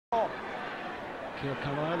Keir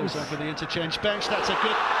Carlisle is over the interchange bench. That's a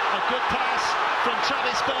good pass from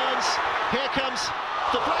Travis Burns. Here comes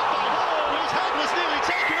the black man. Oh, his head was nearly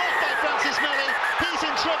taken off by Francis Meli. He's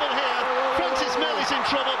in trouble here. Francis Meli's in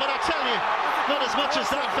trouble, but I tell you, not as much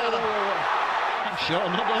as that fella. Sure,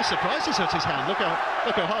 I'm not surprised he's hurt his hand. Look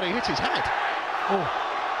how hard he hit his head. Oh,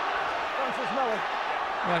 Francis Meli.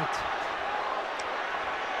 Right.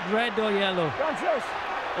 Red or yellow? Francis.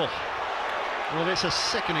 Oh. Well, it's a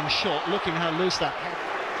sickening shot, looking how loose that head.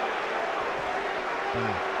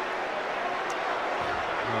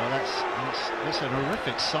 Oh, that's a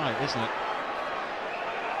horrific sight, isn't it?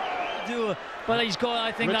 But he's got,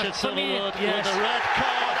 I think, Richard Silverwood with a red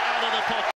card out of the pocket.